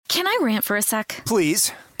Can I rant for a sec?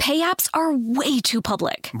 Please. Pay apps are way too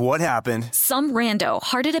public. What happened? Some rando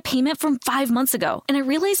hearted a payment from 5 months ago, and I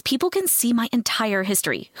realized people can see my entire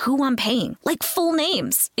history, who I'm paying, like full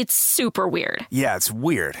names. It's super weird. Yeah, it's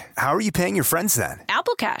weird. How are you paying your friends then?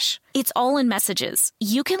 Apple Cash. It's all in messages.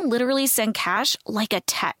 You can literally send cash like a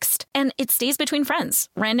text, and it stays between friends.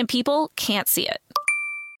 Random people can't see it.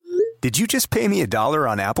 Did you just pay me $1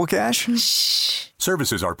 on Apple Cash? Shh.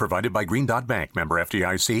 Services are provided by Green Dot Bank, member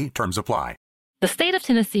FDIC. Terms apply. The state of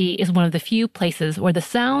Tennessee is one of the few places where the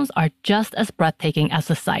sounds are just as breathtaking as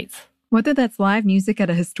the sights. Whether that's live music at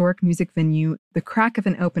a historic music venue, the crack of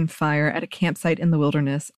an open fire at a campsite in the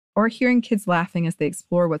wilderness, or hearing kids laughing as they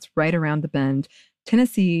explore what's right around the bend,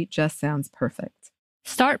 Tennessee just sounds perfect.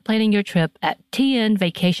 Start planning your trip at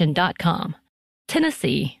tnvacation.com.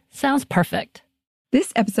 Tennessee sounds perfect.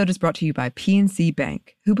 This episode is brought to you by PNC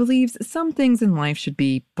Bank, who believes some things in life should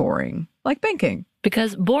be boring, like banking.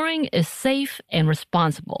 Because boring is safe and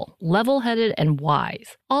responsible, level-headed and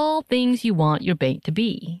wise. All things you want your bank to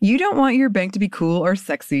be. You don't want your bank to be cool or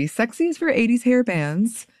sexy. Sexy is for 80s hair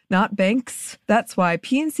bands, not banks. That's why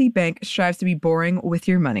PNC Bank strives to be boring with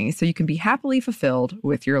your money so you can be happily fulfilled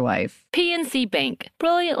with your life. PNC Bank,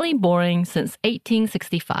 brilliantly boring since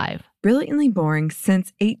 1865. Brilliantly Boring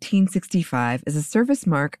Since 1865 is a service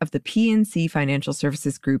mark of the PNC Financial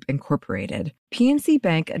Services Group, Incorporated. PNC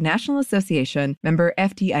Bank, a National Association, member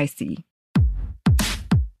FDIC.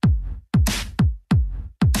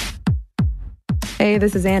 Hey,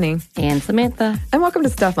 this is Annie. And Samantha. And welcome to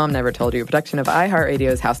Stuff Mom Never Told You, a production of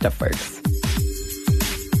iHeartRadio's How Stuff Works.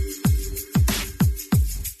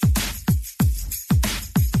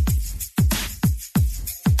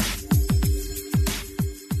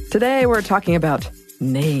 Today, we're talking about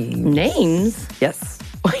names. Names? Yes.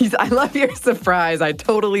 I love your surprise. I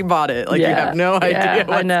totally bought it. You have no idea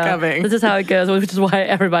what's coming. This is how it goes, which is why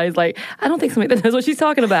everybody's like, I don't think Samantha knows what she's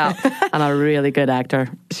talking about. I'm a really good actor.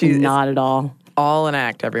 She's not at all. All an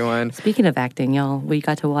act, everyone. Speaking of acting, y'all, we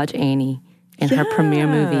got to watch Annie in her premiere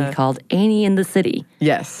movie called Annie in the City.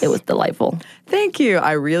 Yes. It was delightful. Thank you.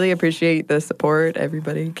 I really appreciate the support.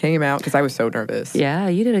 Everybody came out because I was so nervous. Yeah,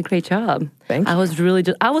 you did a great job. Thank you.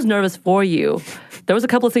 I was nervous for you. There was a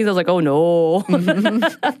couple of things I was like, oh no.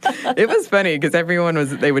 It was funny because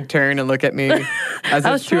they would turn and look at me as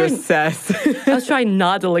if to assess. I was trying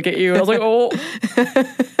not to look at you. I was like, oh.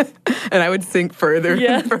 And I would sink further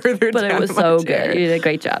and further but down. But it was so good. You did a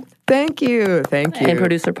great job. Thank you. Thank you. And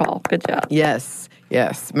producer Paul. Good job. Yes.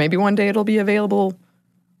 Maybe one day it'll be available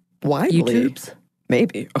widely. YouTube's?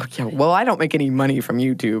 Maybe. Oh, yeah. Well, I don't make any money from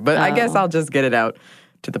YouTube, but I guess I'll just get it out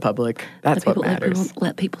to the public. That's what matters.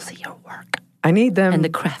 Let people see your work. I need them. And the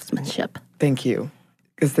craftsmanship. Thank you.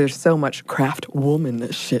 Because there's so much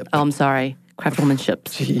craftwomanship. Oh, I'm sorry. Craftwomanship.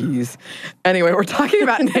 Jeez. Anyway, we're talking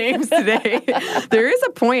about names today. There is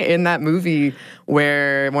a point in that movie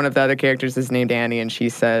where one of the other characters is named Annie, and she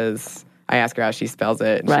says, I ask her how she spells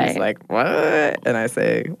it, and she's like, what? And I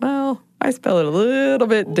say, well, I spell it a little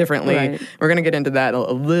bit differently. Right. We're going to get into that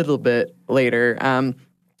a little bit later.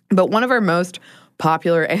 But one of our most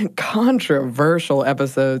popular and controversial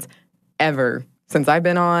episodes ever, since I've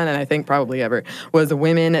been on, and I think probably ever, was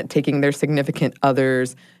women taking their significant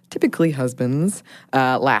others, typically husbands,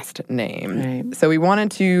 last name. Right. So we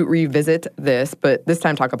wanted to revisit this, but this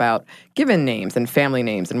time talk about given names and family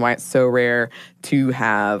names and why it's so rare to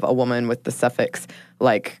have a woman with the suffix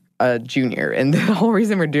like a junior. And the whole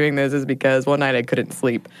reason we're doing this is because one night I couldn't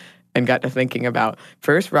sleep and got to thinking about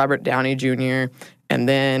first Robert Downey Jr. and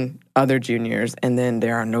then other juniors, and then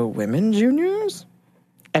there are no women juniors?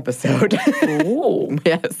 Episode. Ooh.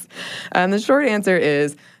 Yes. And the short answer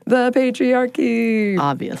is the patriarchy.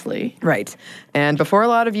 Obviously. Right. And before a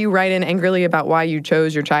lot of you write in angrily about why you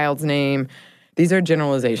chose your child's name, these are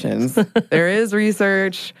generalizations. There is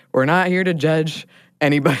research. We're not here to judge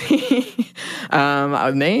anybody.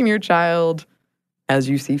 Name your child as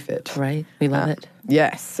you see fit. Right. We love it.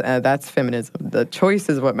 Yes. That's feminism. The choice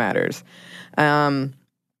is what matters.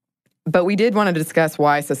 But we did want to discuss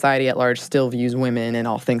why society at large still views women and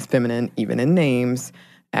all things feminine, even in names,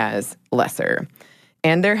 as lesser.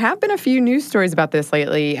 And there have been a few news stories about this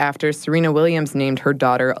lately after Serena Williams named her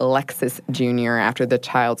daughter Alexis Jr. after the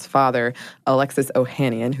child's father, Alexis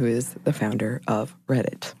Ohanian, who is the founder of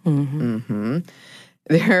Reddit. Mm-hmm. Mm-hmm.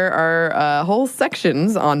 There are whole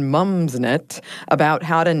sections on Mumsnet about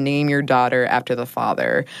how to name your daughter after the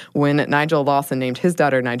father. When Nigel Lawson named his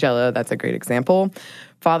daughter Nigella, that's a great example.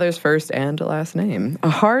 Father's first and last name.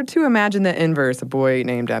 Hard to imagine the inverse, a boy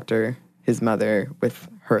named after his mother with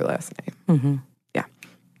her last name. Mm-hmm. Yeah.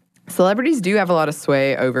 Celebrities do have a lot of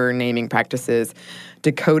sway over naming practices.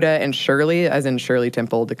 Dakota and Shirley, as in Shirley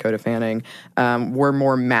Temple, Dakota Fanning, were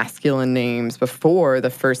more masculine names before the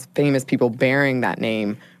first famous people bearing that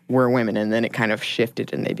name were women, and then it kind of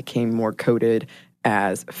shifted and they became more coded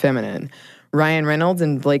as feminine. Ryan Reynolds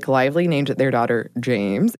and Blake Lively named their daughter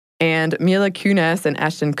James, and Mila Kunis and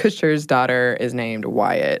Ashton Kutcher's daughter is named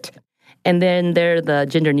Wyatt. And then there are the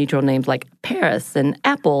gender-neutral names like Paris and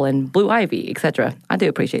Apple and Blue Ivy, etc. I do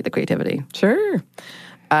appreciate the creativity. Sure.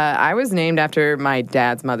 I was named after my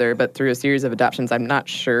dad's mother, but through a series of adoptions, I'm not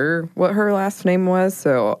sure what her last name was,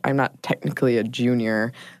 so I'm not technically a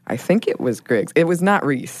junior. I think it was Griggs. It was not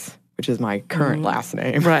Reese, which is my current last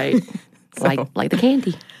name. Right. So, like the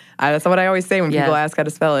candy. That's what I always say when people ask how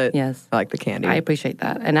to spell it. Yes. I like the candy. I appreciate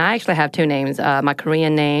that. And I actually have two names, my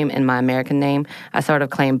Korean name and my American name. I sort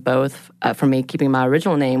of claim both. For me, keeping my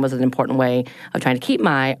original name was an important way of trying to keep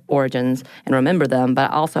my origins and remember them,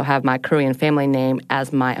 but I also have my Korean family name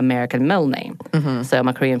as my American middle name. Mm-hmm. So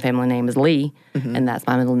my Korean family name is Lee, and that's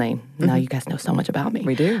my middle name. Mm-hmm. Now you guys know so much about me.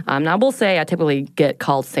 We do. Now I will say I typically get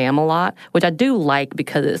called Sam a lot, which I do like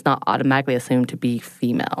because it's not automatically assumed to be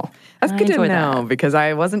female. That's good to know because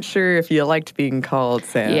I wasn't sure if you liked being called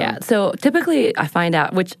Sam. Yeah, so typically I find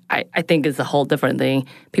out, which I think is a whole different thing,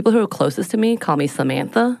 people who are closest to me call me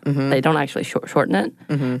Samantha. Mm-hmm. They don't actually shorten it.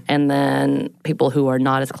 Mm-hmm. And then people who are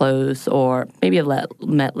not as close or maybe have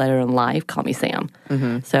met later in life call me Sam.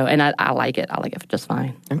 Mm-hmm. So, and I like it. I like it just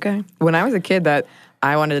fine. Okay. When I was a kid,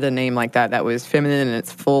 I wanted a name like that was feminine in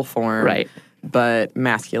its full form. Right. But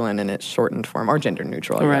masculine in its shortened form, or gender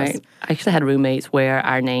neutral, I guess. I actually had roommates where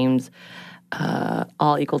our names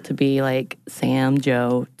all equal to be like Sam,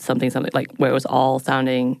 Joe, something, like where it was all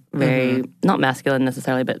sounding very, not masculine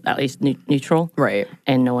necessarily, but at least neutral. Right.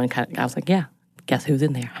 And no one I was like, yeah, guess who's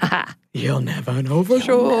in there? You'll never know for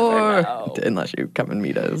sure. Unless you come and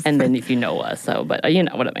meet us. And then if you know us, but you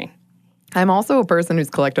know what I mean. I'm also a person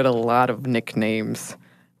who's collected a lot of nicknames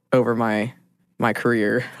over my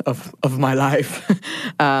career of my life.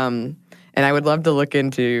 And I would love to look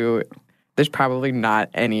into, there's probably not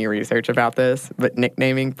any research about this, but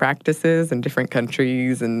nicknaming practices in different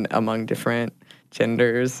countries and among different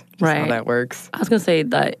genders, just how that works. I was going to say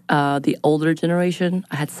that the older generation,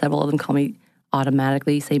 I had several of them call me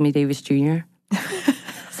automatically Sammy Davis Jr.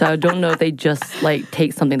 So I don't know if they just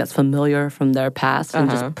take something that's familiar from their past and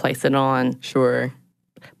just place it on. Sure.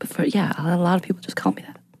 But a lot of people just call me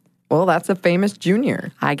that. Well, that's a famous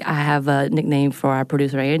junior. I have a nickname for our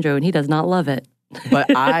producer, Andrew, and he does not love it.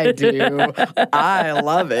 But I do. I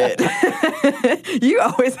love it. You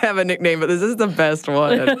always have a nickname, but this is the best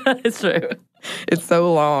one. It's true. It's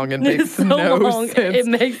so long and makes so no long. sense.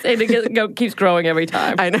 It keeps growing every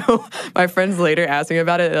time. I know. My friends later asked me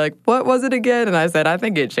about it. They're like, what was it again? And I said, I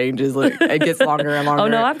think it changes. It gets longer and longer. Oh,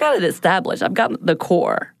 no, I've got it established. I've got the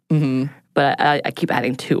core. Mm-hmm. But I keep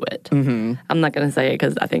adding to it. Mm-hmm. I'm not going to say it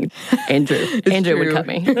because I think Andrew would cut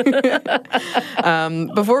me.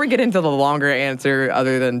 Before we get into the longer answer,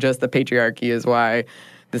 other than just the patriarchy is why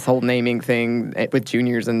this whole naming thing with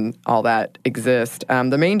juniors and all that exists.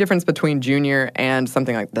 The main difference between junior and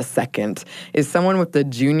something like the second is someone with the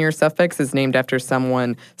junior suffix is named after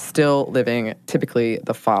someone still living, typically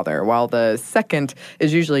the father, while the second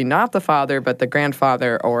is usually not the father, but the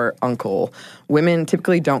grandfather or uncle. Women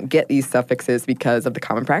typically don't get these suffixes because of the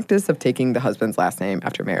common practice of taking the husband's last name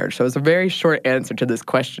after marriage. So it's a very short answer to this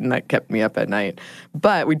question that kept me up at night.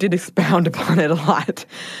 But we did expound upon it a lot.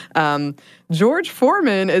 George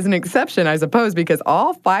Foreman is an exception, I suppose, because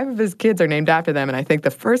all 5 of his kids are named after them. And I think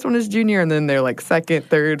the first one is junior, and then they're second,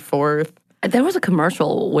 third, fourth. There was a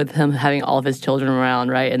commercial with him having all of his children around,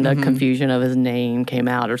 right? And the confusion of his name came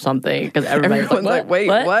out or something. Because everyone's like, wait,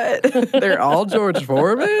 what? They're all George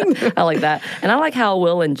Foreman? I like that. And I like how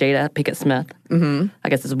Will and Jada Pinkett Smith, I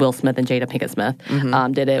guess it's Will Smith and Jada Pinkett Smith,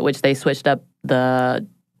 did it, which they switched up the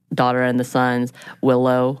daughter and the sons,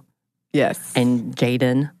 Willow. Yes. And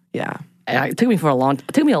Jaden. Yeah. It took me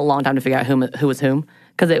a long time to figure out who was whom,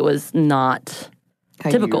 because it was not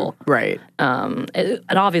typical. Right. And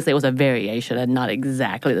obviously it was a variation and not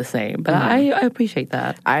exactly the same, but I appreciate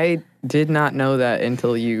that. I did not know that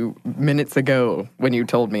until minutes ago when you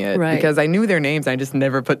told me it. Right. Because I knew their names, I just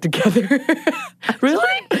never put together.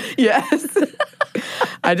 Really? Yes.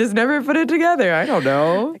 I just never put it together. I don't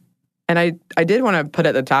know. And I did want to put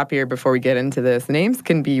at the top here before we get into this, names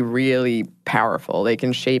can be really powerful. They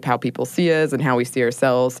can shape how people see us and how we see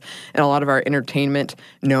ourselves. And a lot of our entertainment,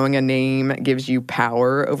 knowing a name gives you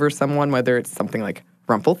power over someone, whether it's something like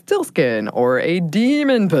Rumpelstiltskin, or a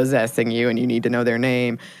demon possessing you and you need to know their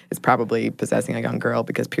name, is probably possessing a young girl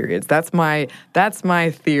because periods. That's my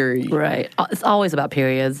theory. Right. It's always about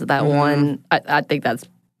periods. That one, I think that's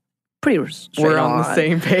pretty straight We're on the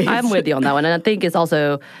same page. I'm with you on that one. And I think it's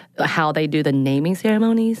also how they do the naming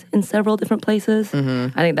ceremonies in several different places. I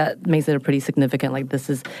think that makes it a pretty significant, like this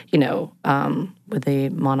is, with the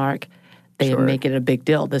monarch, they make it a big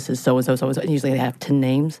deal. This is so-and-so, so-and-so. And usually they have 10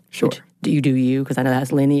 names. Sure. Do you, because I know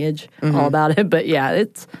that's lineage, all about it. But yeah,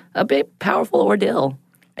 it's a big, powerful ordeal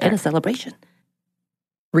and a celebration.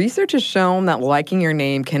 Research has shown that liking your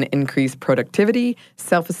name can increase productivity,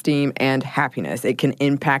 self-esteem, and happiness. It can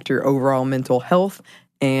impact your overall mental health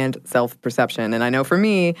and self-perception. And I know for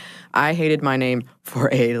me, I hated my name for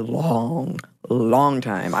a long, long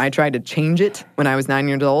time. I tried to change it when I was 9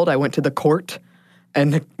 years old. I went to the court,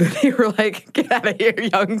 and they were like, "Get out of here,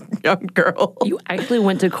 young girl." You actually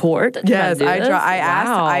went to court? Yes, I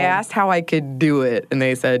asked how I could do it, and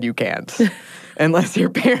they said you can't. Unless your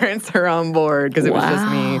parents are on board, because it was just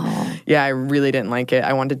me. Yeah, I really didn't like it.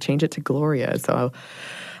 I wanted to change it to Gloria, so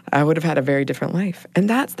I would have had a very different life. And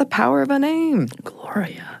that's the power of a name.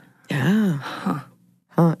 Gloria. Yeah.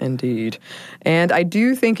 Huh, indeed. And I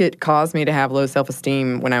do think it caused me to have low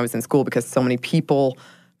self-esteem when I was in school because so many people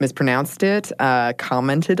mispronounced it,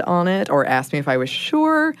 commented on it, or asked me if I was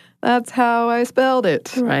sure that's how I spelled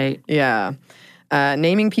it. Right. Yeah.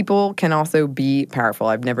 Naming people can also be powerful.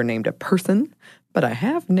 I've never named a person, but I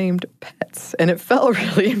have named pets, and it felt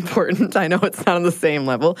really important. I know it's not on the same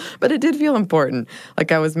level, but it did feel important,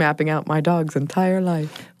 like I was mapping out my dog's entire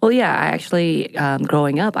life. Well, yeah, I actually,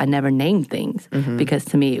 growing up, I never named things because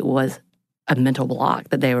to me it was a mental block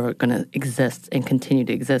that they were going to exist and continue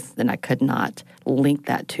to exist, and I could not link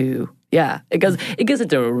that to... Yeah, it gets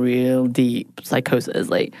into a real deep psychosis.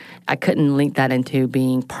 Like, I couldn't link that into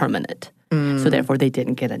being permanent. So therefore, they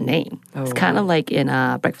didn't get a name. It's kind of like in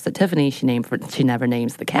Breakfast at Tiffany, she never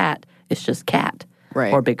names the cat. It's just Cat.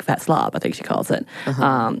 Right. Or Big Fat Slob, I think she calls it.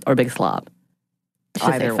 Or Big Slob. She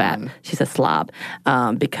doesn't say fat. One. She says slob.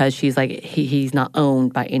 Because she's like, he's not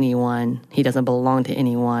owned by anyone. He doesn't belong to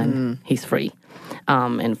anyone. He's free.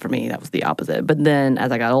 And for me, that was the opposite. But then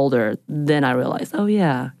as I got older, then I realized, oh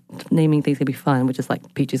yeah, naming things can be fun, which is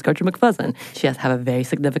like Peaches Gertrude McFuzzin. She has to have a very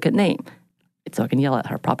significant name so I can yell at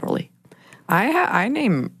her properly. I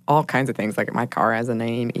name all kinds of things. Like my car has a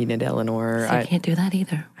name, Enid Eleanor. So I can't do that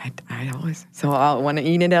either. I always... So when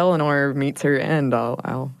Enid Eleanor meets her end,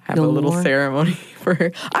 I'll have a little ceremony for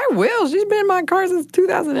her. I will. She's been in my car since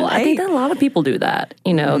 2008. Well, I think that a lot of people do that.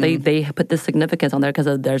 You know, they put this significance on there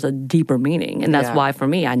because there's a deeper meaning. And that's why, for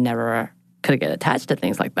me, I never could get attached to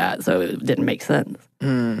things like that. So it didn't make sense.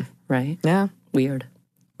 Right? Yeah. Weird.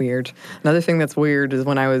 Another thing that's weird is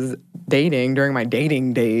when I was dating, during my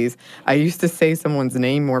dating days, I used to say someone's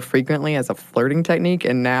name more frequently as a flirting technique,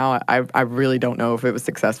 and now I really don't know if it was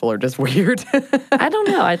successful or just weird. I don't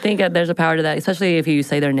know. I think there's a power to that, especially if you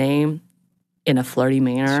say their name in a flirty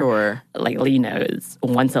manner. Sure. Like, it's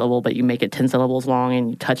one syllable, but you make it 10 syllables long and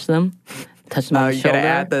you touch them on the shoulder. You gotta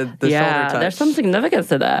add the shoulder touch. Yeah, there's some significance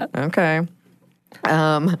to that. Okay.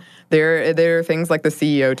 There are things like the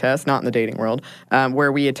CEO test, not in the dating world,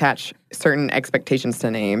 where we attach certain expectations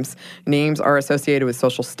to names. Names are associated with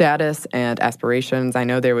social status and aspirations. I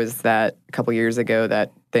know there was that a couple years ago,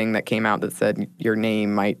 that thing that came out that said your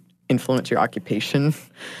name might influence your occupation.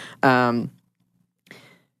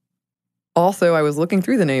 Also, I was looking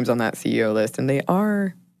through the names on that CEO list, and they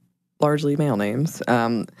are largely male names.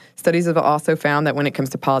 Studies have also found that when it comes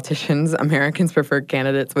to politicians, Americans prefer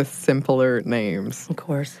candidates with simpler names. Of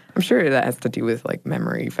course. I'm sure that has to do with like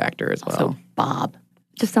memory factor as well. Also, Bob.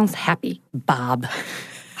 Just sounds happy. Bob.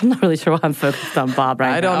 I'm not really sure why I'm focused on Bob right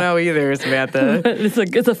now. I don't know either, Samantha.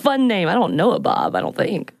 It's a fun name. I don't know a Bob, I don't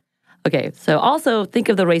think. Okay, so also think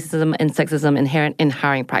of the racism and sexism inherent in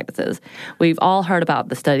hiring practices. We've all heard about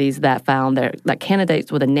the studies that found that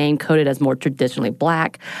candidates with a name coded as more traditionally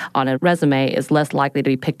black on a resume is less likely to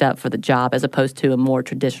be picked up for the job as opposed to a more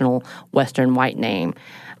traditional Western white name.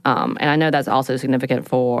 And I know that's also significant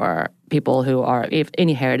for people who are, if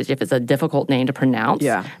any heritage, if it's a difficult name to pronounce,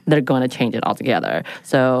 they're going to change it altogether.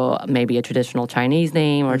 So maybe a traditional Chinese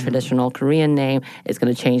name or a traditional Korean name is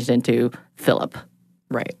going to change it into Philip.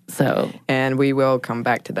 Right. And we will come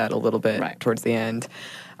back to that a little bit towards the end.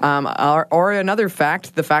 Or another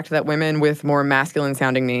fact, the fact that women with more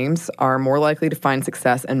masculine-sounding names are more likely to find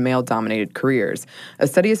success in male-dominated careers. A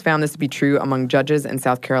study has found this to be true among judges in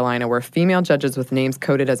South Carolina, where female judges with names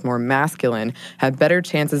coded as more masculine have better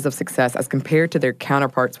chances of success as compared to their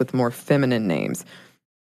counterparts with more feminine names.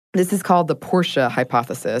 This is called the Portia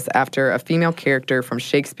hypothesis, after a female character from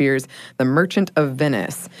Shakespeare's The Merchant of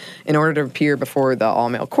Venice. In order to appear before the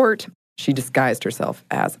all-male court, she disguised herself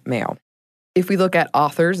as male. If we look at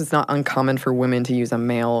authors, it's not uncommon for women to use a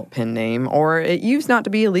male pen name, or it used not to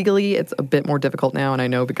be illegally. It's a bit more difficult now, and I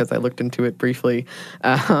know because I looked into it briefly.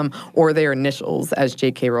 Or their initials, as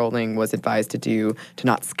J.K. Rowling was advised to do, to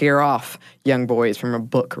not scare off young boys from a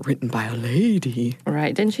book written by a lady.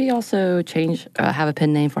 Right. Didn't she also have a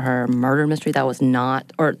pen name for her murder mystery that was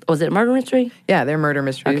not, or was it a murder mystery? Yeah, their murder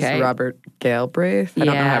mysteries. Okay. Robert Galbraith. I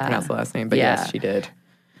don't know how to pronounce the last name, but yes, she did.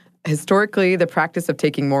 Historically, the practice of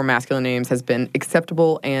taking more masculine names has been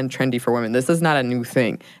acceptable and trendy for women. This is not a new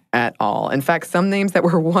thing at all. In fact, some names that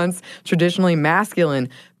were once traditionally masculine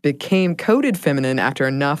became coded feminine after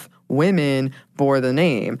enough women bore the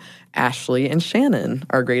name. Ashley and Shannon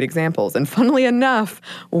are great examples. And funnily enough,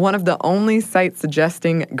 one of the only sites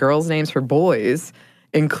suggesting girls' names for boys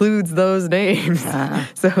includes those names.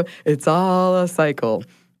 So it's all a cycle.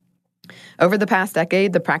 Over the past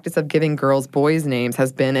decade, the practice of giving girls boys' names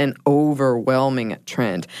has been an overwhelming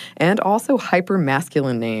trend. And also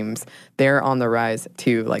hyper-masculine names, they're on the rise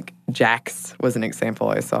too. Like Jax was an example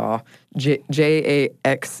I saw.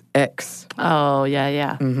 Jaxx. Oh,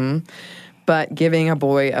 yeah. Mm-hmm. But giving a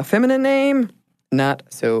boy a feminine name, not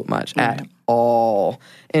so much at all.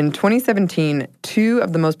 In 2017, 2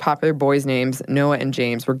 of the most popular boys' names, Noah and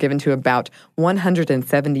James, were given to about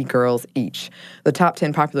 170 girls each. The top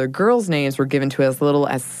 10 popular girls' names were given to as little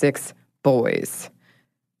as 6 boys.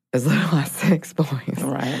 As little as 6 boys.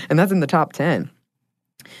 Right. And that's in the top 10.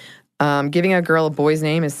 Giving a girl a boy's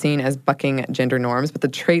name is seen as bucking gender norms, but the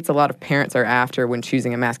traits a lot of parents are after when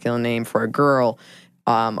choosing a masculine name for a girl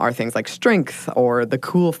are things like strength or the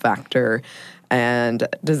cool factor and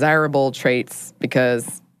desirable traits,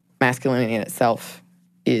 because masculinity in itself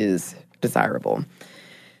is desirable.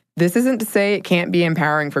 This isn't to say it can't be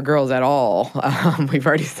empowering for girls at all. We've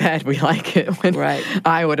already said we like it when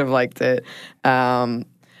I would have liked it.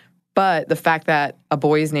 But the fact that a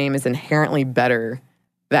boy's name is inherently better,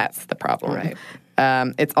 that's the problem. Right.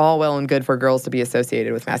 It's all well and good for girls to be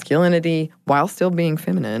associated with masculinity while still being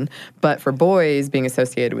feminine, but for boys, being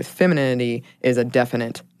associated with femininity is a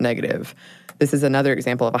definite negative. This is another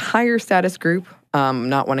example of a higher status group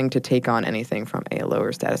not wanting to take on anything from a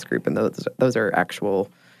lower status group, and those are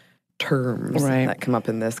actual terms that come up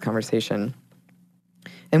in this conversation.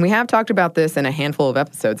 And we have talked about this in a handful of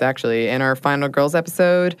episodes, actually. In our Final Girls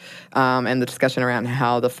episode, and the discussion around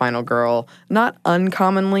how the final girl not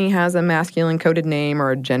uncommonly has a masculine coded name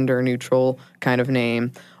or a gender-neutral kind of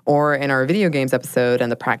name, or in our video games episode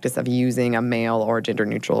and the practice of using a male or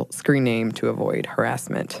gender-neutral screen name to avoid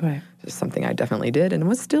harassment. Right. Just something I definitely did and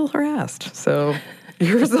was still harassed. So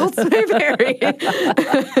your results may vary.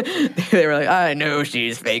 They were like, I know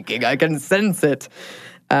she's faking. I can sense it.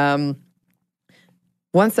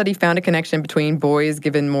 One study found a connection between boys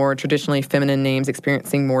given more traditionally feminine names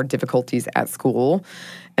experiencing more difficulties at school.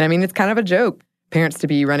 And I mean, it's kind of a joke. Parents to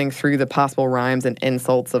be running through the possible rhymes and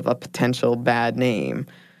insults of a potential bad name.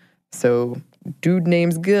 So, dude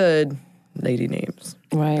names good, lady names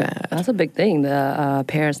bad. That's a big thing. The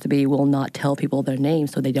parents to be will not tell people their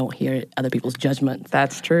names so they don't hear other people's judgments.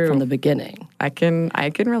 That's true. From the beginning. I can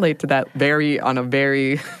relate to that on a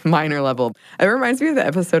very minor level. It reminds me of the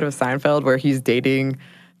episode of Seinfeld where he's dating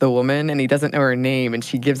the woman and he doesn't know her name and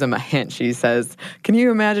she gives him a hint. She says, can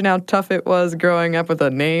you imagine how tough it was growing up with a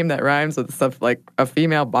name that rhymes with stuff like a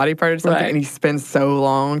female body part or something? Right. And he spends so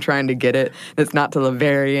long trying to get it. And it's not till the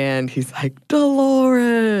very end. He's like,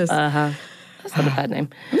 Dolores. Uh-huh. That's not a bad name.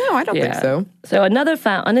 No, I don't think so. So another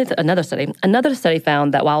study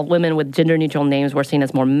found that while women with gender-neutral names were seen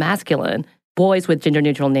as more masculine, boys with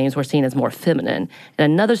gender-neutral names were seen as more feminine.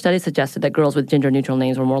 And another study suggested that girls with gender-neutral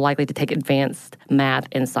names were more likely to take advanced math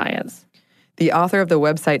and science. The author of the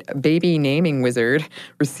website Baby Naming Wizard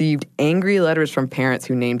received angry letters from parents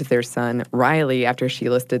who named their son Riley after she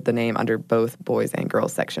listed the name under both boys and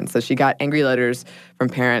girls sections. So she got angry letters from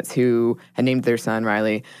parents who had named their son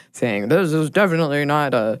Riley saying, this is definitely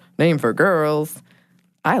not a name for girls.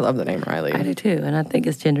 I love the name Riley. I do too, and I think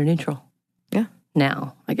it's gender neutral. Yeah.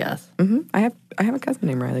 Now, I guess. Mm-hmm. I have a cousin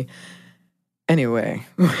named Riley. Anyway,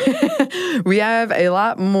 we have a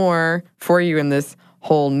lot more for you in this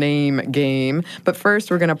whole name game. But first,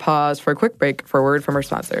 we're going to pause for a quick break for a word from our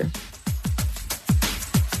sponsor.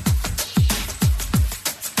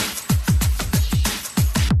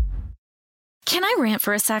 Can I rant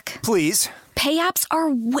for a sec? Please. Pay apps are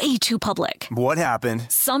way too public. What happened?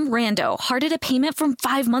 Some rando hearted a payment from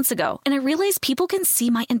 5 months ago, and I realized people can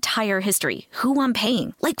see my entire history, who I'm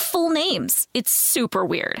paying, like full names. It's super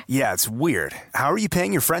weird. Yeah, it's weird. How are you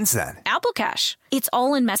paying your friends then? Apple Cash. It's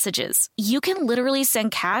all in messages. You can literally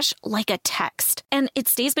send cash like a text, and it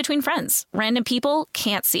stays between friends. Random people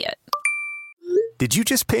can't see it. Did you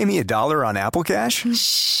just pay me $1 on Apple Cash?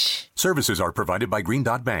 Shh. Services are provided by Green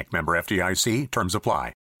Dot Bank, member FDIC. Terms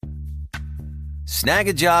apply. Snag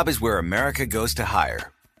a Job is where America goes to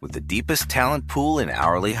hire, with the deepest talent pool in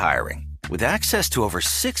hourly hiring. With access to over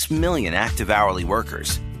 6 million active hourly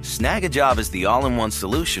workers, Snag a Job is the all-in-one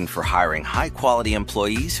solution for hiring high-quality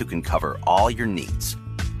employees who can cover all your needs.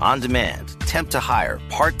 On demand, temp to hire,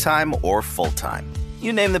 part-time or full-time.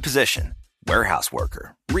 You name the position. Warehouse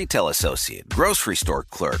worker, retail associate, grocery store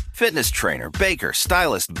clerk, fitness trainer, baker,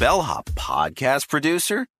 stylist, bellhop, podcast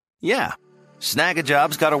producer. Yeah, Snag a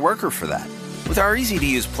Job's got a worker for that. With our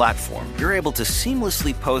easy-to-use platform, you're able to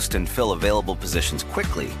seamlessly post and fill available positions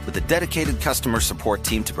quickly with a dedicated customer support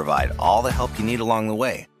team to provide all the help you need along the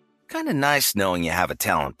way. Kind of nice knowing you have a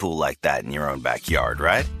talent pool like that in your own backyard,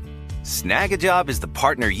 right? Snag a Job is the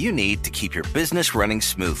partner you need to keep your business running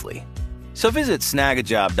smoothly. So visit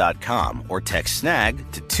snagajob.com or text snag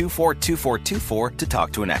to 242424 to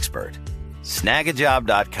talk to an expert.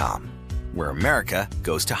 Snagajob.com, where America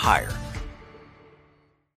goes to hire.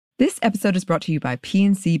 This episode is brought to you by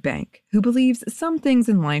PNC Bank, who believes some things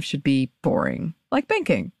in life should be boring, like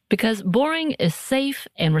banking. Because boring is safe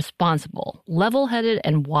and responsible, level-headed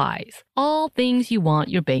and wise. All things you want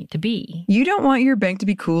your bank to be. You don't want your bank to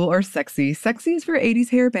be cool or sexy. Sexy is for 80s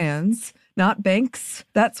hair bands, not banks.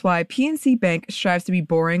 That's why PNC Bank strives to be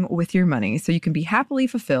boring with your money so you can be happily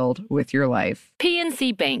fulfilled with your life.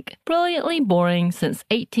 PNC Bank, brilliantly boring since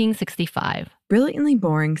 1865. Brilliantly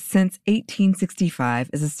Boring Since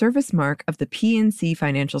 1865 is a service mark of the PNC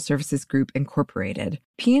Financial Services Group, Incorporated.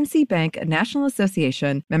 PNC Bank, a National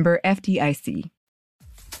Association, member FDIC.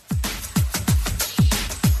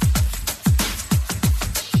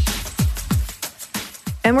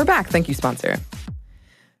 And we're back. Thank you, sponsor.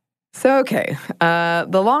 So, okay,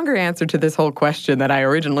 the longer answer to this whole question that I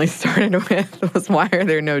originally started with was why are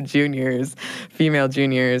there no juniors, female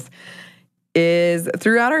juniors, is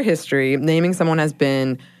throughout our history, naming someone has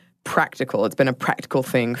been practical. It's been a practical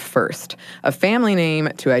thing first. A family name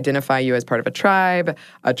to identify you as part of a tribe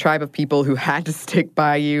of people who had to stick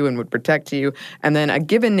by you and would protect you, and then a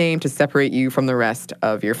given name to separate you from the rest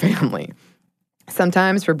of your family.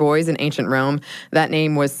 Sometimes for boys in ancient Rome, that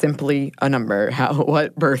name was simply a number.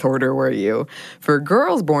 What birth order were you? For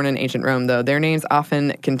girls born in ancient Rome, though, their names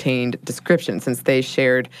often contained descriptions since they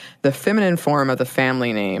shared the feminine form of the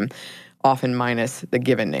family name, often minus the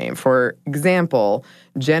given name. For example,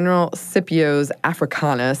 General Scipio's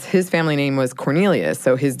Africanus, his family name was Cornelius,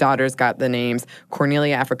 so his daughters got the names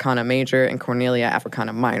Cornelia Africana Major and Cornelia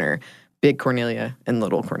Africana Minor, Big Cornelia and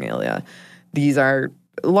Little Cornelia. These are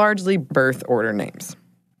largely birth order names.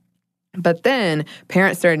 But then,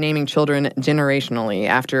 parents started naming children generationally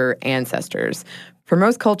after ancestors. For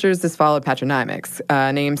most cultures, this followed patronymics,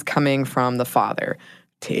 names coming from the father.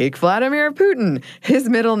 Take Vladimir Putin. His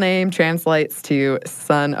middle name translates to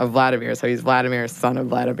son of Vladimir, so he's Vladimir, son of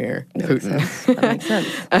Vladimir Putin. That makes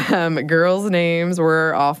sense. Girls' names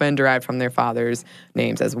were often derived from their fathers'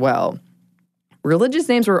 names as well. Religious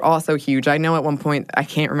names were also huge. I know at one point, I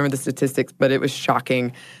can't remember the statistics, but it was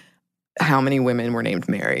shocking how many women were named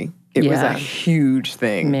Mary. It was a huge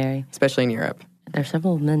thing. Mary. Especially in Europe. There are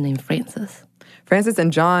several men named Francis. Francis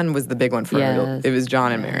and John was the big one for Yes. It was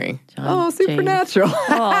John and Mary. John, oh, supernatural.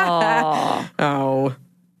 Aww. Oh.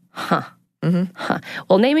 Huh. Mm-hmm. Huh.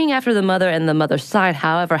 Well, naming after the mother and the mother's side,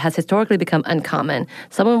 however, has historically become uncommon.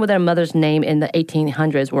 Someone with their mother's name in the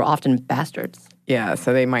 1800s were often bastards. Yeah,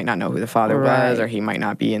 so they might not know who the father was, or he might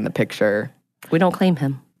not be in the picture. We don't claim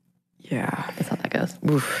him. Yeah. That's how that goes.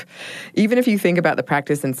 Oof. Even if you think about the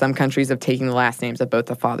practice in some countries of taking the last names of both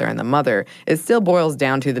the father and the mother, it still boils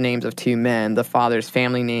down to the names of two men, the father's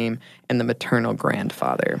family name and the maternal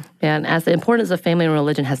grandfather. Yeah, and as the importance of family and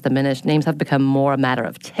religion has diminished, names have become more a matter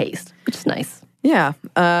of taste, which is nice. Yeah.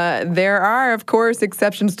 There are, of course,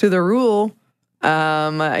 exceptions to the rule. Here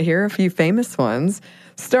are a few famous ones.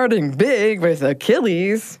 Starting big with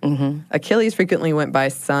Achilles. Mm-hmm. Achilles frequently went by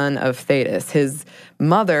son of Thetis. His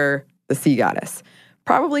mother, the sea goddess.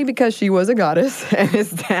 Probably because she was a goddess and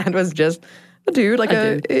his dad was just a dude.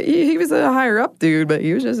 He was a higher up dude, but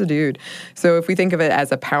he was just a dude. So if we think of it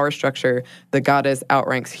as a power structure, the goddess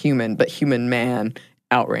outranks human, but human man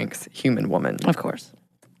outranks human woman. Of course.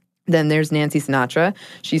 Then there's Nancy Sinatra.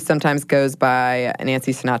 She sometimes goes by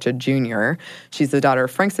Nancy Sinatra Jr. She's the daughter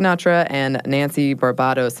of Frank Sinatra and Nancy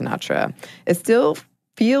Barbado Sinatra. It still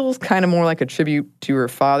feels kind of more like a tribute to her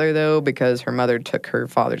father, though, because her mother took her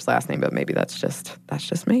father's last name, but maybe that's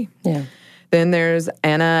just me. Yeah. Then there's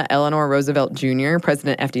Anna Eleanor Roosevelt Jr.,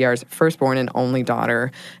 President FDR's firstborn and only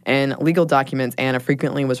daughter. In legal documents, Anna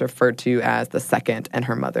frequently was referred to as the second and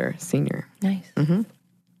her mother, senior. Nice. Mm-hmm.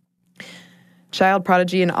 Child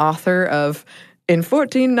prodigy and author of In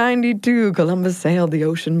 1492, Columbus sailed the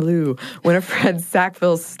ocean blue. Winifred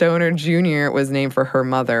Sackville Stoner Jr. was named for her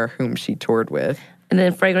mother, whom she toured with. And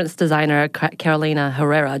then fragrance designer Carolina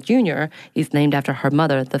Herrera Jr. is named after her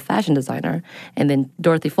mother, the fashion designer. And then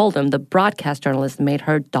Dorothy Foldham, the broadcast journalist, made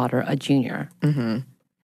her daughter a junior. Mm-hmm.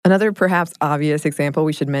 Another perhaps obvious example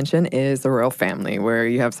we should mention is the royal family, where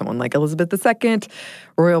you have someone like Elizabeth II,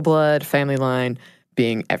 royal blood, family line,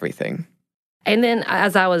 being everything. And then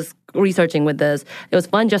as I was researching with this, it was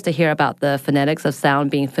fun just to hear about the phonetics of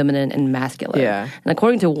sound being feminine and masculine. Yeah. And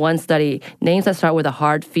according to one study, names that start with the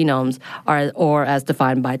hard phonemes are, or as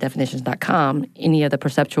defined by definitions.com, any of the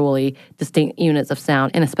perceptually distinct units of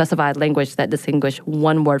sound in a specified language that distinguish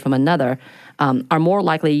one word from another, are more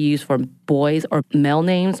likely used for boys or male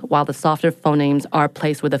names, while the softer phonemes are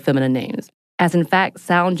placed with the feminine names. As in fact,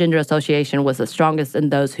 sound gender association was the strongest in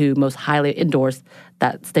those who most highly endorsed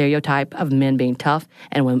that stereotype of men being tough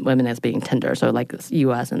and women as being tender. So like the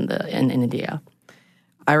U.S. and India.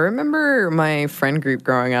 I remember my friend group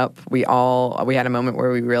growing up, we had a moment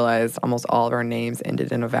where we realized almost all of our names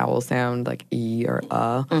ended in a vowel sound, like E or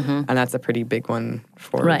and that's a pretty big one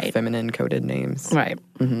for feminine coded names. Right.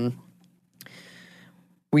 Mm-hmm.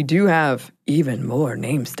 We do have even more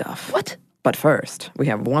name stuff. What? But first, we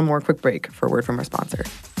have one more quick break for a word from our sponsor.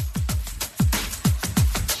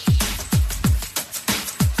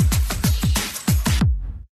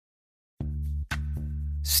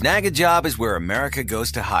 Snag-a-Job is where America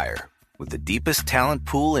goes to hire, with the deepest talent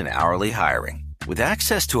pool in hourly hiring. With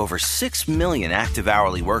access to over 6 million active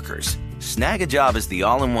hourly workers, Snag-a-Job is the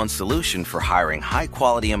all-in-one solution for hiring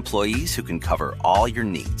high-quality employees who can cover all your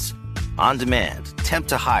needs. On demand, temp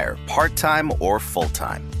to hire, part-time or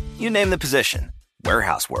full-time. You name the position.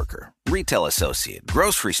 Warehouse worker, retail associate,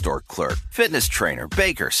 grocery store clerk, fitness trainer,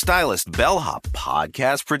 baker, stylist, bellhop,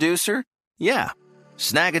 podcast producer. Yeah,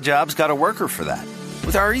 Snag-a-Job's got a worker for that.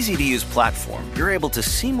 With our easy-to-use platform, you're able to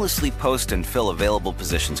seamlessly post and fill available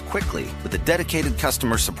positions quickly with a dedicated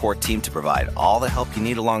customer support team to provide all the help you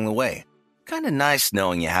need along the way. Kind of nice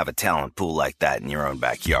knowing you have a talent pool like that in your own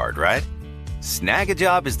backyard, right?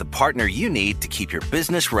 Snag-a-Job is the partner you need to keep your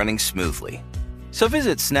business running smoothly. So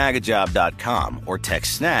visit snagajob.com or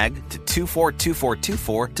text snag to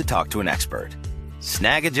 242424 to talk to an expert.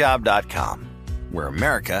 Snagajob.com, where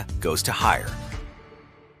America goes to hire.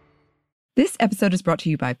 This episode is brought to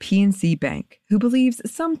you by PNC Bank, who believes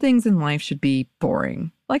some things in life should be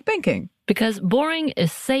boring, like banking. Because boring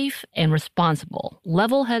is safe and responsible,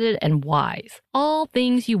 level-headed and wise. All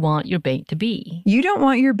things you want your bank to be. You don't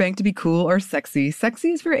want your bank to be cool or sexy.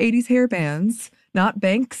 Sexy is for 80s hair bands, not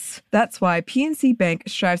banks. That's why PNC Bank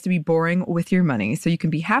strives to be boring with your money so you can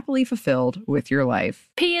be happily fulfilled with your life.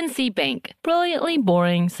 PNC Bank, brilliantly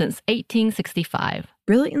boring since 1865.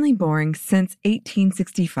 Brilliantly Boring Since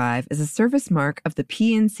 1865 is a service mark of the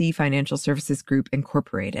PNC Financial Services Group,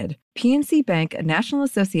 Incorporated. PNC Bank, a National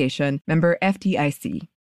Association, member FDIC.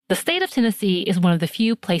 The state of Tennessee is one of the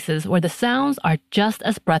few places where the sounds are just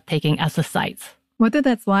as breathtaking as the sights. Whether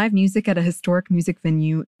that's live music at a historic music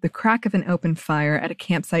venue, the crack of an open fire at a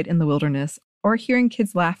campsite in the wilderness, or hearing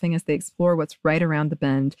kids laughing as they explore what's right around the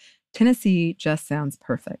bend, Tennessee just sounds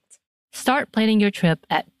perfect. Start planning your trip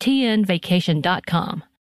at tnvacation.com.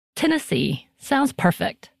 Tennessee sounds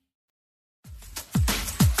perfect.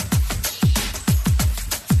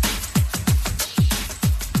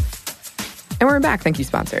 And we're back. Thank you,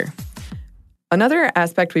 sponsor. Another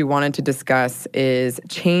aspect we wanted to discuss is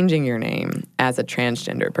changing your name as a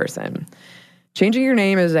transgender person. Changing your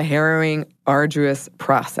name is a harrowing, arduous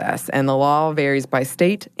process, and the law varies by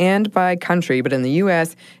state and by country, but in the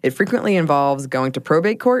U.S., it frequently involves going to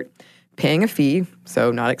probate court, paying a fee,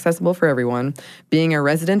 so not accessible for everyone, being a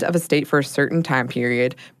resident of a state for a certain time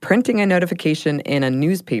period, printing a notification in a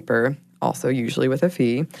newspaper, also usually with a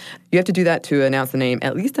fee. You have to do that to announce the name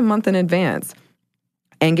at least a month in advance,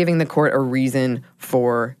 and giving the court a reason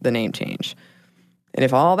for the name change. And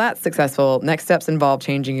if all that's successful, next steps involve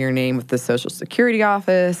changing your name with the Social Security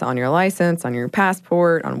office, on your license, on your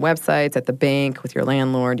passport, on websites, at the bank, with your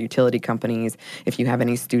landlord, utility companies, if you have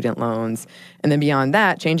any student loans. And then beyond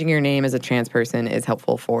that, changing your name as a trans person is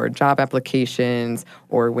helpful for job applications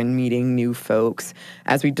or when meeting new folks.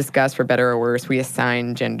 As we discussed, for better or worse, we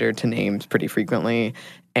assign gender to names pretty frequently,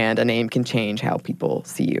 and a name can change how people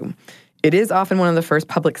see you. It is often one of the first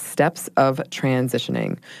public steps of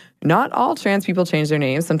transitioning. Not all trans people change their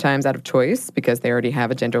names, sometimes out of choice because they already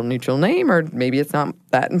have a gender-neutral name, or maybe it's not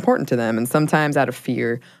that important to them, and sometimes out of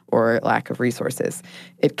fear or lack of resources.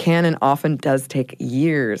 It can and often does take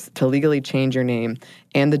years to legally change your name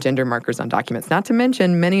and the gender markers on documents. Not to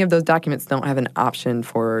mention, many of those documents don't have an option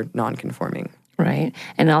for non-conforming. Right.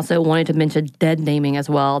 And I also wanted to mention dead naming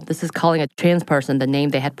as well. This is calling a trans person the name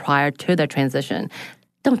they had prior to their transition.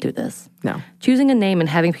 Don't do this. No. Choosing a name and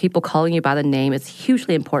having people calling you by the name is a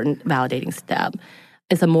hugely important validating step.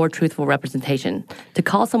 It's a more truthful representation. To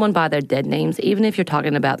call someone by their dead names, even if you're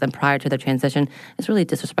talking about them prior to their transition, is really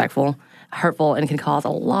disrespectful, hurtful, and can cause a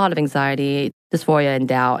lot of anxiety, dysphoria, and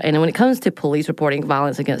doubt. And when it comes to police reporting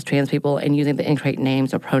violence against trans people and using the incorrect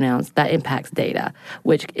names or pronouns, that impacts data,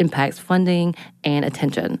 which impacts funding and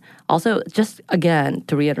attention. Also, just again,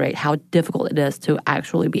 to reiterate how difficult it is to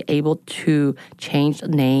actually be able to change the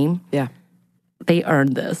name. Yeah. They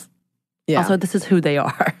earned this. Yeah. Also, this is who they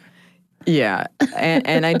are. Yeah.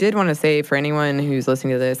 And I did want to say, for anyone who's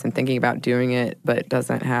listening to this and thinking about doing it but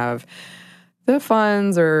doesn't have the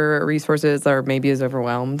funds or resources or maybe is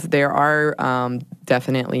overwhelmed, there are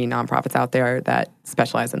definitely nonprofits out there that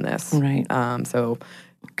specialize in this. Right. So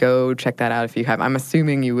go check that out if you have. I'm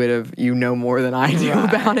assuming you know more than I do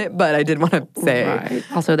about it, but I did want to say. Right.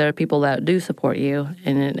 Also, there are people that do support you,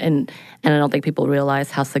 and I don't think people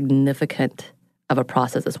realize how significant of a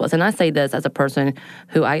process this was. And I say this as a person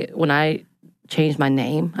who when I changed my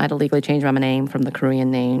name, I had to legally change my name from the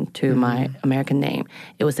Korean name to my American name.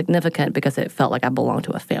 It was significant because it felt like I belonged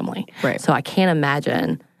to a family. Right. So I can't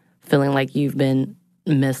imagine feeling like you've been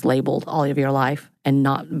mislabeled all of your life and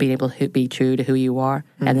not being able to be true to who you are,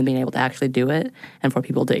 and then being able to actually do it, and for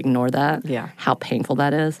people to ignore that, how painful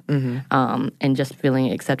that is. And just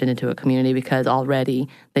feeling accepted into a community because already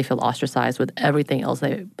they feel ostracized with everything else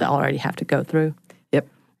they already have to go through. Yep.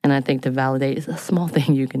 And I think to validate is a small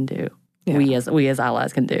thing you can do. Yeah. We as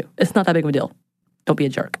allies can do. It's not that big of a deal. Don't be a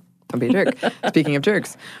jerk. Don't be a jerk. Speaking of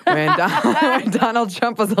jerks, when Donald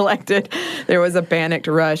Trump was elected, there was a panicked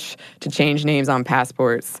rush to change names on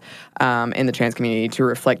passports in the trans community to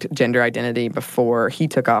reflect gender identity before he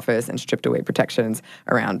took office and stripped away protections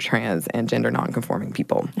around trans and gender nonconforming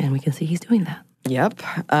people. And we can see he's doing that. Yep.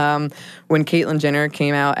 When Caitlyn Jenner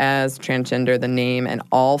came out as transgender, the name and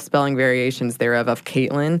all spelling variations thereof of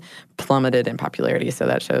Caitlyn plummeted in popularity. So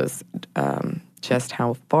that shows just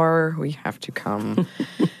how far we have to come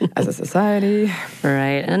as a society.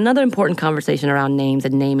 Right. And another important conversation around names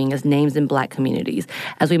and naming is names in Black communities.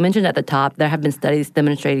 As we mentioned at the top, there have been studies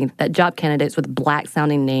demonstrating that job candidates with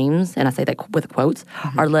Black-sounding names, and I say that with quotes,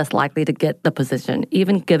 are less likely to get the position,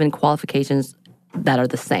 even given qualifications that are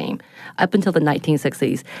the same. Up until the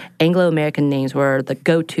 1960s, Anglo-American names were the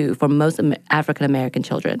go-to for most African-American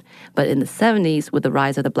children. But in the 70s, with the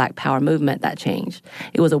rise of the Black Power movement, that changed.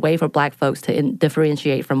 It was a way for Black folks to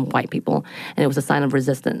differentiate from white people, and it was a sign of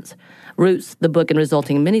resistance. Roots, the book and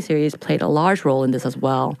resulting miniseries, played a large role in this as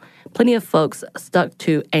well. Plenty of folks stuck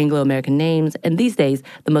to Anglo-American names, and these days,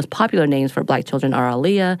 the most popular names for Black children are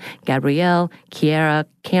Aaliyah, Gabrielle, Kiara,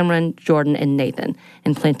 Cameron, Jordan, and Nathan,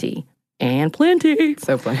 and plenty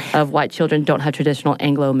of white children don't have traditional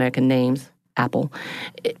Anglo-American names. Apple.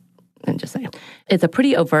 I'm just saying. It's a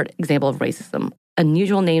pretty overt example of racism.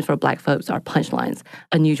 Unusual names for Black folks are punchlines.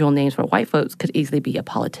 Unusual names for white folks could easily be a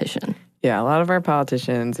politician. Yeah, a lot of our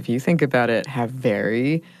politicians, if you think about it, have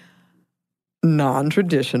very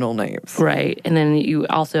non-traditional names. Right. And then you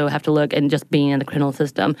also have to look, and just being in the criminal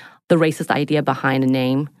system, the racist idea behind a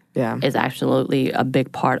name is absolutely a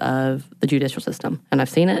big part of the judicial system. And I've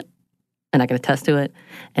seen it. And I can attest to it,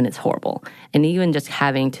 and it's horrible. And even just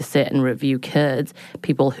having to sit and review kids,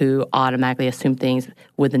 people who automatically assume things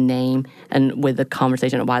with the name and with the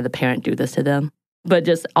conversation of why the parent do this to them. But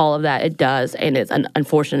just all of that, it does, and it's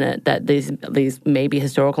unfortunate that these may be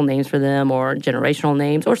historical names for them or generational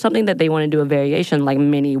names or something that they want to do a variation like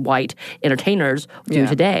many white entertainers do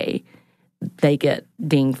today. They get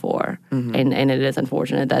dinged for. And it is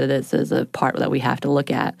unfortunate that it is a part that we have to look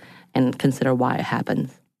at and consider why it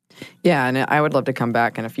happens. Yeah, and I would love to come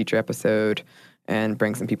back in a future episode and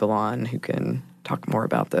bring some people on who can talk more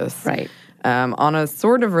about this. Right. On a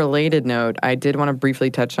sort of related note, I did want to briefly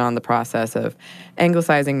touch on the process of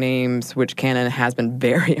anglicizing names, which can and has been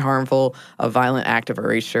very harmful, a violent act of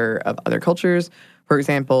erasure of other cultures. For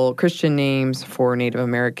example, Christian names for Native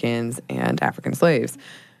Americans and African slaves.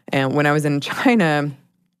 And when I was in China,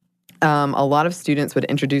 a lot of students would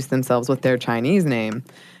introduce themselves with their Chinese name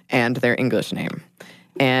and their English name.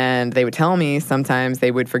 And they would tell me sometimes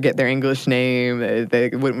they would forget their English name, they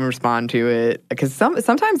wouldn't respond to it. Because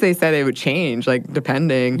sometimes they said it would change, like,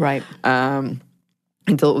 depending. Right.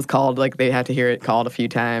 Until it was called, like, they had to hear it called a few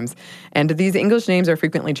times. And these English names are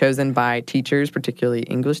frequently chosen by teachers, particularly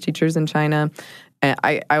English teachers in China. And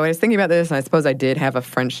I was thinking about this, and I suppose I did have a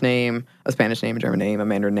French name, a Spanish name, a German name, a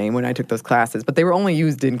Mandarin name when I took those classes, but they were only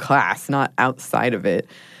used in class, not outside of it.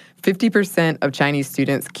 50% of Chinese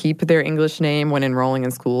students keep their English name when enrolling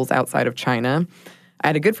in schools outside of China. I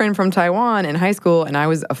had a good friend from Taiwan in high school, and I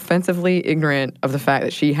was offensively ignorant of the fact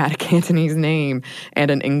that she had a Cantonese name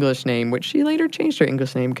and an English name, which she later changed her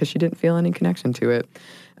English name because she didn't feel any connection to it.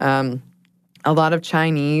 A lot of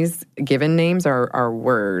Chinese given names are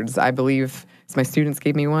words. I believe my students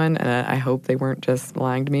gave me one, and I hope they weren't just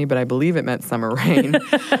lying to me, but I believe it meant summer rain. It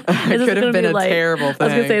could have been a terrible thing. I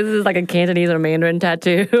was going to say, this is like a Cantonese or Mandarin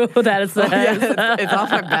tattoo that it says. It's off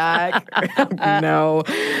my back. No.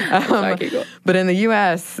 But in the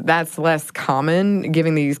U.S., that's less common,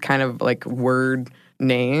 giving these kind of like word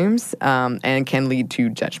names, and can lead to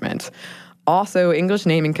judgment. Also, English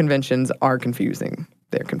naming conventions are confusing.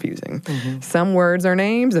 They're confusing. Mm-hmm. Some words are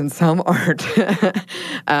names and some aren't.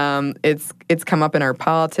 It's come up in our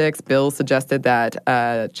politics. Bills suggested that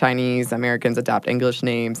Chinese Americans adopt English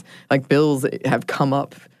names. Like, bills have come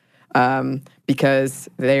up because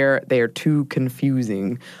they are too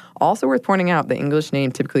confusing. Also worth pointing out, the English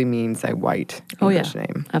name typically means a white English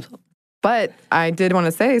name. Absolutely. But I did want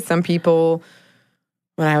to say, some people,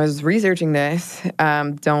 when I was researching this,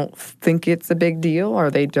 don't think it's a big deal,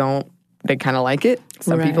 or they kind of like it.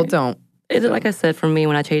 Some people don't. Like I said, for me,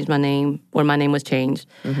 when I changed my name, when my name was changed,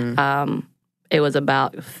 it was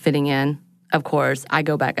about fitting in. Of course, I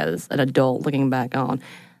go back as an adult looking back on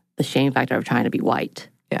the shame factor of trying to be white.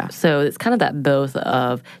 Yeah. So it's kind of that both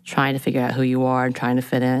of trying to figure out who you are and trying to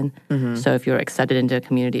fit in. Mm-hmm. So if you're accepted into a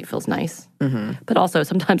community, it feels nice. Mm-hmm. But also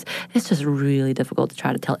sometimes it's just really difficult to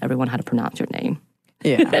try to tell everyone how to pronounce your name.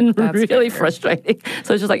 Yeah. And really frustrating.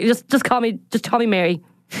 So it's just like, just call me Mary.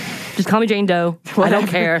 Just call me Jane Doe. Whatever, I don't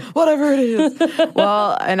care. Whatever it is.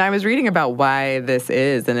 Well, and I was reading about why this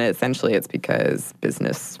is, and essentially it's because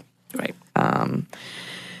business. Right.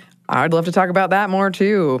 I'd love to talk about that more,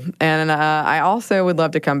 too. And I also would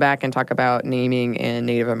love to come back and talk about naming in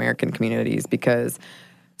Native American communities, because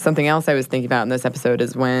something else I was thinking about in this episode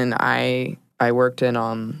is when I worked in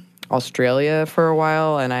Australia for a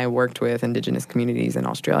while, and I worked with Indigenous communities in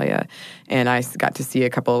Australia, and I got to see a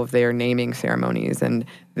couple of their naming ceremonies, and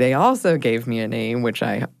they also gave me a name, which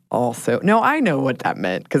I know what that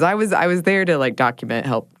meant, because I was there to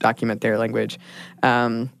help document their language,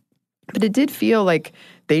 but it did feel like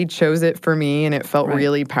they chose it for me, and it felt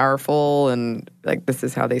really powerful, and like, this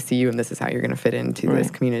is how they see you, and this is how you're going to fit into this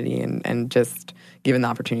community, and just given the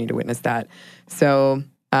opportunity to witness that. So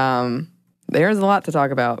there's a lot to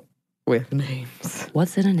talk about with names.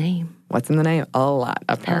 What's in a name? What's in the name? A lot,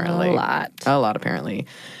 apparently. A lot, apparently.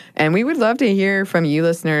 And we would love to hear from you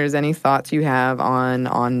listeners, any thoughts you have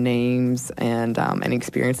on names, and any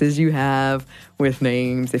experiences you have with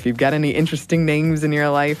names. If you've got any interesting names in your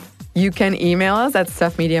life, you can email us at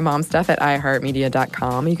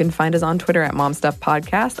stuffmediamomstuff@iheartmedia.com. You can find us on Twitter at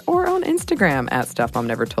momstuffpodcast, or on Instagram at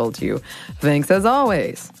stuffmomnevertoldyou. Thanks, as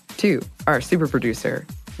always, to our super producer,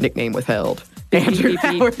 nickname withheld, Andrew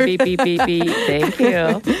Howard. Beep, beep, beep, beep. Thank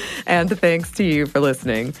you. And thanks to you for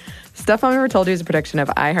listening. Stuff Mom Never Told You is a production of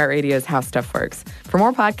iHeartRadio's How Stuff Works. For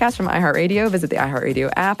more podcasts from iHeartRadio, visit the iHeartRadio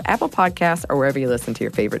app, Apple Podcasts, or wherever you listen to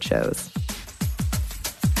your favorite shows.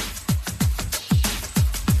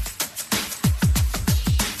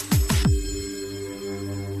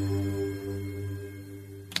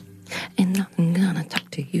 And I'm gonna talk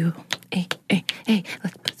to you. Hey,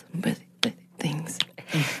 let's put some busy things.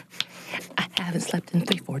 I haven't slept in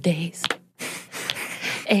 3-4 days.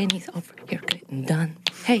 And he's over here getting done.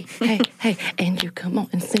 Hey, and you come on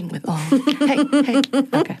and sing with all. Hey.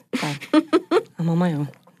 Okay, bye. I'm on my own.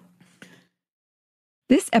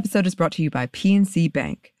 This episode is brought to you by PNC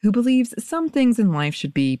Bank, who believes some things in life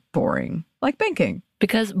should be boring, like banking.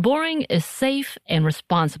 Because boring is safe and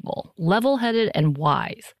responsible, level-headed and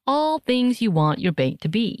wise. All things you want your bank to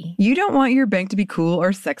be. You don't want your bank to be cool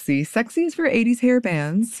or sexy. Sexy is for 80s hair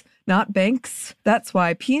bands. not banks. That's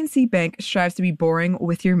why PNC Bank strives to be boring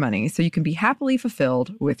with your money so you can be happily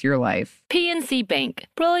fulfilled with your life. PNC Bank,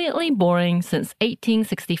 brilliantly boring since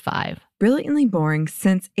 1865. Brilliantly Boring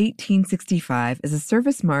Since 1865 is a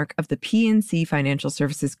service mark of the PNC Financial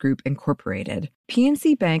Services Group, Incorporated.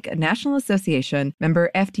 PNC Bank, a National Association,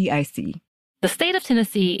 member FDIC. The state of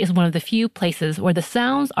Tennessee is one of the few places where the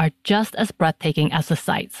sounds are just as breathtaking as the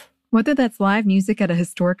sights. Whether that's live music at a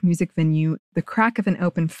historic music venue, the crack of an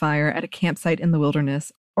open fire at a campsite in the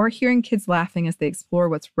wilderness, or hearing kids laughing as they explore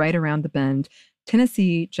what's right around the bend,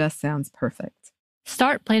 Tennessee just sounds perfect.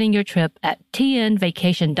 Start planning your trip at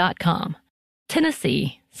tnvacation.com.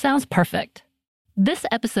 Tennessee sounds perfect. This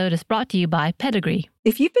episode is brought to you by Pedigree.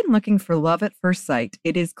 If you've been looking for love at first sight,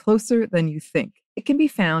 it is closer than you think. It can be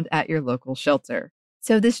found at your local shelter.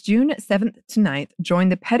 So this June 7th to 9th, join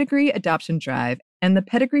the Pedigree Adoption Drive, and the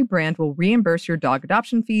Pedigree brand will reimburse your dog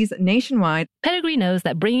adoption fees nationwide. Pedigree knows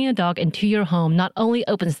that bringing a dog into your home not only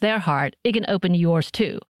opens their heart, it can open yours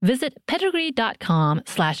too. Visit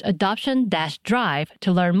pedigree.com/adoption-drive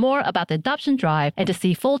to learn more about the adoption drive and to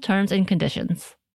see full terms and conditions.